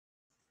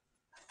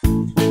Hey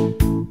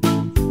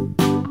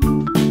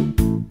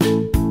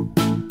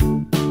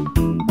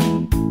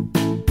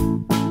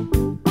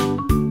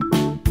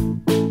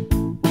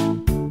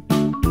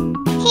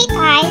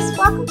guys,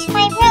 welcome to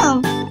my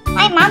room.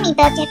 My mommy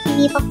built it for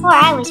me before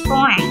I was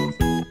born.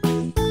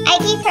 I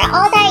gave her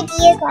all the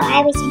ideas while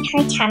I was in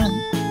her tummy.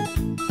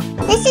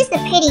 This is the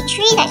pretty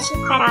tree that she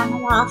put on the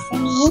wall for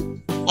me.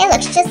 It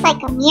looks just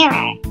like a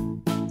mirror.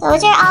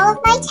 Those are all of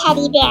my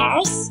teddy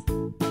bears.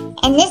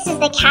 And this is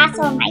the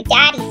castle my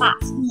daddy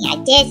bought for me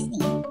at Disney.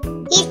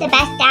 He's the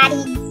best daddy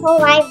in the whole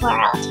wide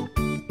world.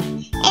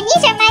 And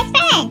these are my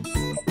friends.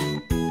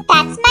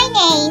 That's my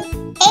name,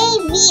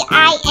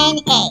 Avina.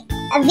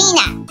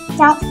 Avina,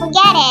 don't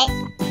forget it.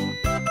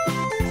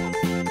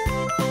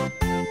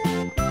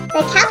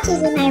 The couch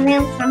is in my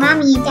room for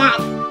Mommy and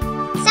Daddy.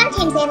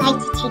 Sometimes they like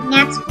to take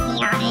naps with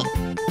me on it.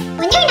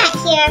 When they're not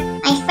here,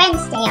 my friends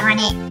stay on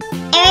it.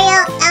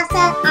 Ariel,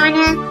 Elsa,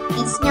 Anna,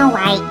 and Snow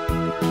White.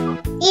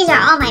 These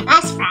are all my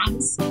best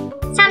friends.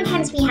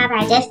 Sometimes we have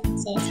our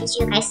differences, as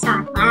you guys saw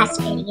in the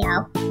last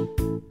video.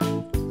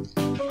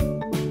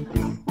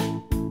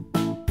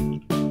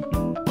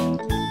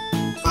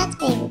 That's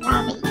Baby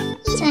Robbie.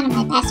 He's one of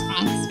my best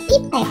friends. We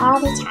play all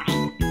the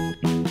time.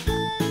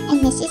 And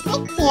this is my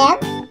crib,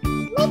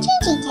 my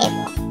changing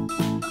table.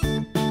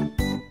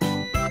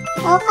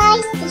 Well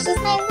guys, this is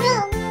my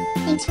room.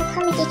 Thanks for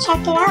coming to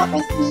check it out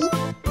with me.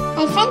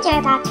 My friends are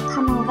about to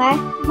come over,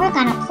 and we're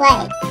gonna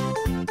play.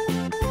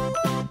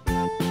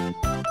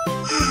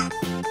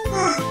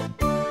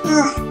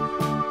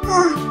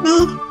 Oh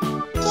man,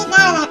 getting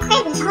out of that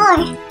crib is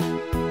hard.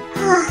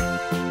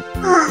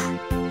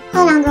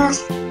 Hold on girls,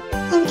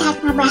 let me catch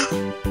my breath.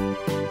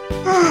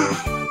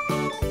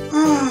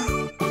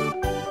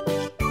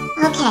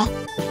 Okay,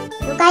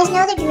 you guys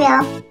know the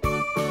drill.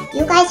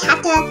 You guys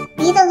have to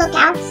be the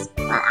lookouts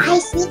while I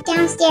sneak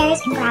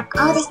downstairs and grab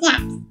all the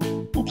snacks.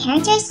 Your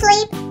parents are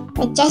asleep,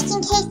 but just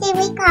in case they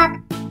wake up,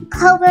 the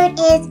code word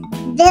is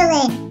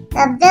villain.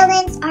 The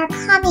villains are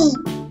coming.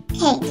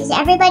 Okay, does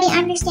everybody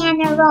understand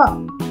their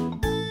role?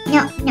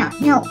 No,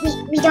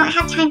 we don't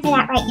have time for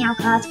that right now,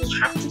 girls. We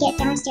have to get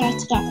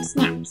downstairs to get the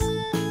snacks.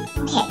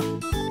 Okay,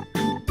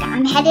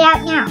 I'm headed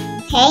out now,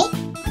 okay?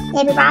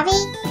 Baby Robbie,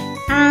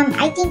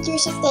 I think you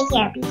should stay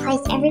here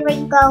because everywhere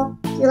you go,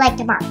 you like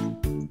to bark.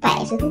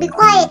 But if you can be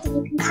quiet, then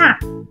you can come.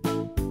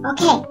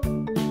 Okay,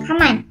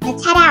 come on,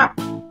 let's head out.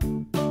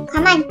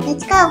 Come on,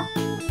 let's go.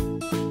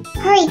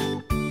 Hurry,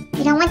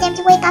 we don't want them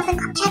to wake up and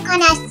come check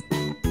on us.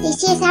 If they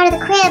see us out of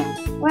the crib,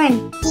 we're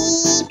in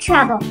deep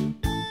trouble.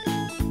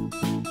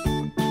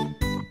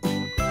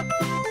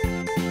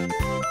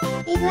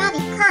 Baby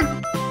Robbie, come.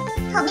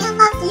 Help me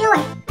unlock the door.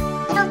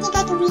 I don't think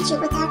I can reach it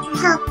without your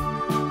help.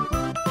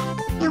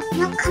 No,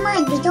 come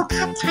on. We don't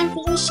have time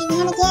for your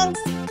shenanigans.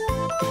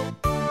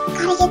 We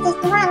gotta get this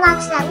door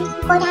unlocked so that we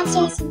can go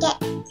downstairs and get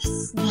the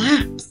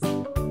snacks.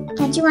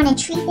 Don't you want a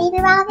treat, Baby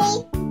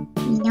Robbie?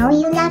 We know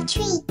you love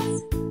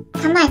treats.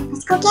 Come on,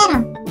 let's go get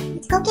them.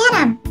 Let's go get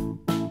them.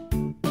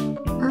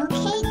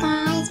 Okay,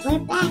 guys, we're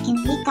back and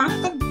we got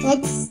the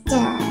good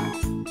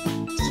stuff.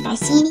 Did you guys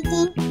see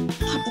anything?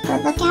 Have the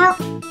good lookout?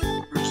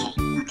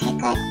 Okay,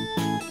 good.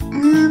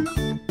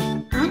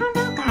 I don't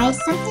know, guys.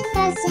 Something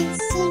doesn't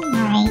seem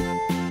right.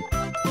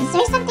 Is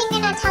there something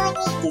you're not telling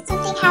me? Did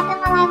something happen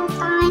while I was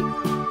gone?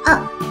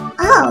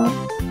 Oh.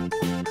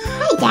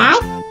 Hi,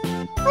 Dad.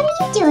 What are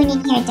you doing in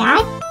here,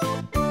 Dad?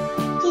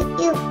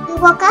 You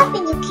woke up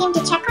and you came to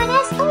check on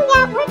us? Oh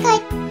yeah, we're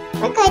good.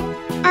 We're good.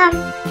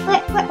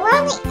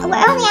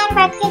 We're only out of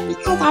our crib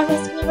because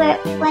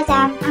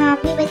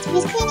we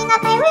was cleaning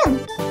up my room.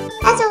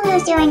 That's what we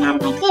was doing out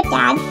of my crib,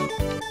 Dad.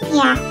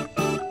 Yeah.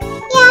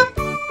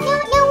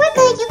 No, we're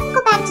good. You can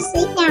go back to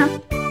sleep now.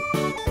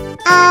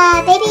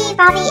 Baby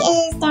Robbie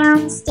is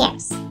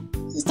downstairs.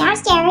 He's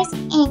downstairs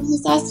and he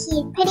says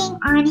he's putting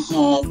on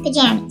his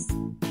pajamas.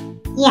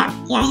 Yeah,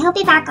 he'll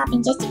be back up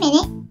in just a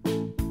minute.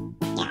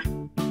 Yeah.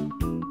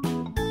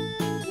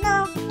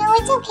 No,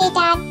 it's okay,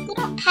 Dad. You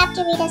don't have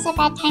to read us a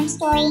bedtime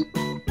story.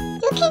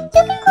 You can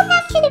go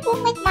back to the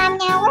room with Mom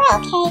now. We're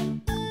okay.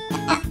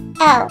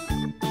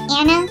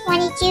 Anna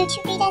wanted you to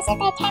read us a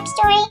bedtime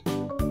story?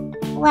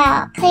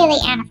 Well, clearly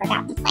Anna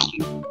forgot the plan.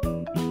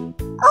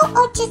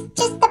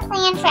 Just the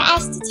plan for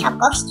us to tell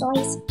ghost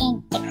stories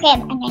in the crib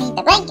underneath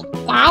the blanket.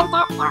 Dad,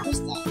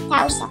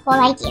 that was the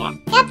whole idea.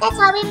 Yep, that's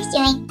all we was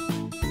doing.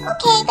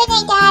 Okay, good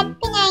night, Dad.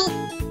 Good night.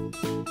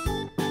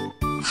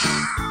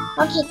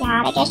 Okay,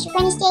 Dad, I guess you're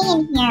gonna stay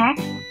in here.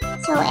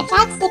 So if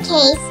that's the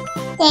case,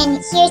 then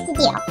here's the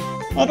deal.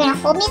 You're gonna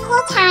hold me the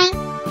whole time,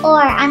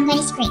 or I'm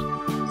gonna scream.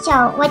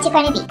 So what's it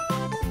gonna be?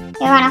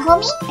 You're gonna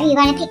hold me, or you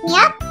gonna pick me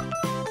up?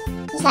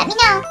 Just let me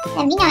know.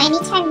 Let me know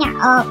anytime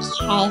now.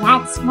 Okay,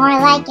 that's more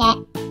like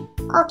it.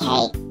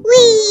 Okay.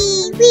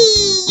 Wee!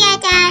 Yeah,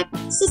 Dad.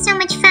 This is so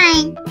much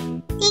fun.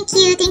 Thank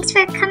you. Thanks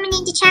for coming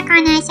in to check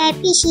on us. I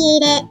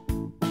appreciate it.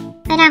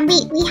 But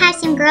we have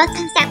some girl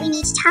things that we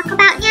need to talk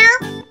about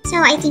now. So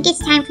I think it's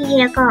time for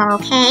you to go.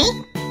 Okay?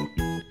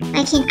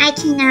 I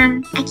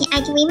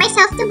can read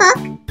myself the book.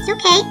 It's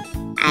okay.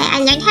 I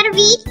learned how to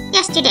read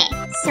yesterday,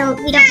 so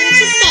we don't need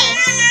to stay.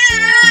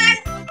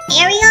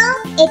 Ariel,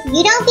 if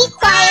you don't be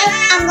quiet,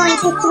 I'm going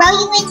to throw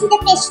you into the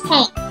fish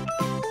tank.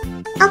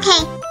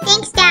 Okay,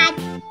 thanks, Dad.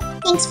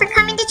 Thanks for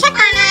coming to check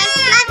on us.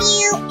 Love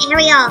you.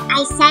 Ariel,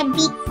 I said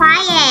be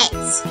quiet.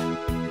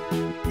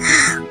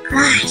 Oh,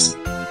 gosh.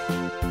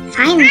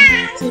 Finally,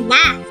 he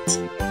left.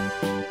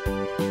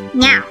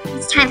 Now,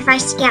 it's time for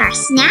us to get our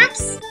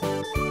snacks,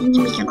 and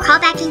then we can crawl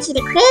back into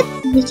the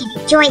crib, and we can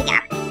enjoy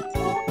them.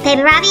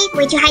 Baby Robbie,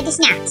 where'd you hide the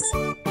snacks?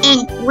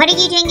 And what are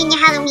you doing in your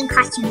Halloween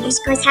costume? You're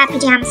supposed to have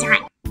pajamas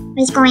on.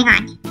 What is going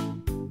on?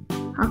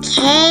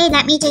 Okay,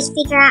 let me just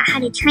figure out how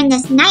to turn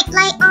this night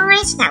light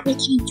on so that we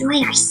can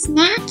enjoy our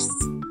snacks.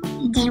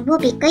 And then we'll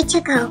be good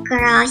to go,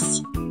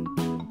 girls.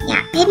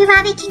 Yeah, Baby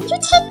Robbie, can you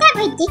take that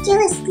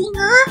ridiculous thing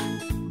off?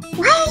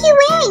 Why are you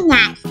wearing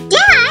that?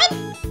 Dad!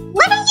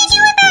 What are you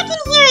doing back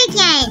in here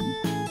again?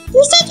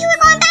 You said you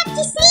were going back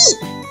to sleep.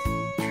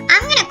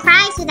 I'm gonna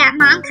cry so that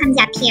Mom comes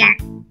up here.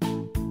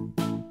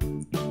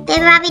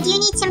 Baby Robbie, do you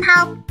need some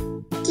help?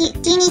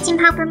 Do you need some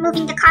help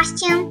removing the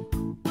costume?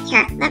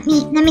 Here, let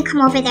me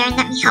come over there and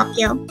let me help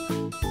you.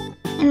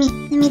 Let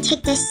me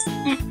take this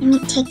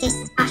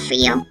off for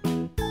you.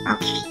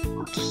 Okay.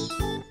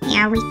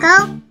 There we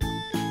go.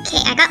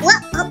 Okay, I got,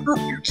 whoa,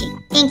 okay.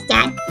 Thanks,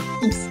 Dad.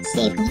 Thanks,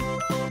 save me.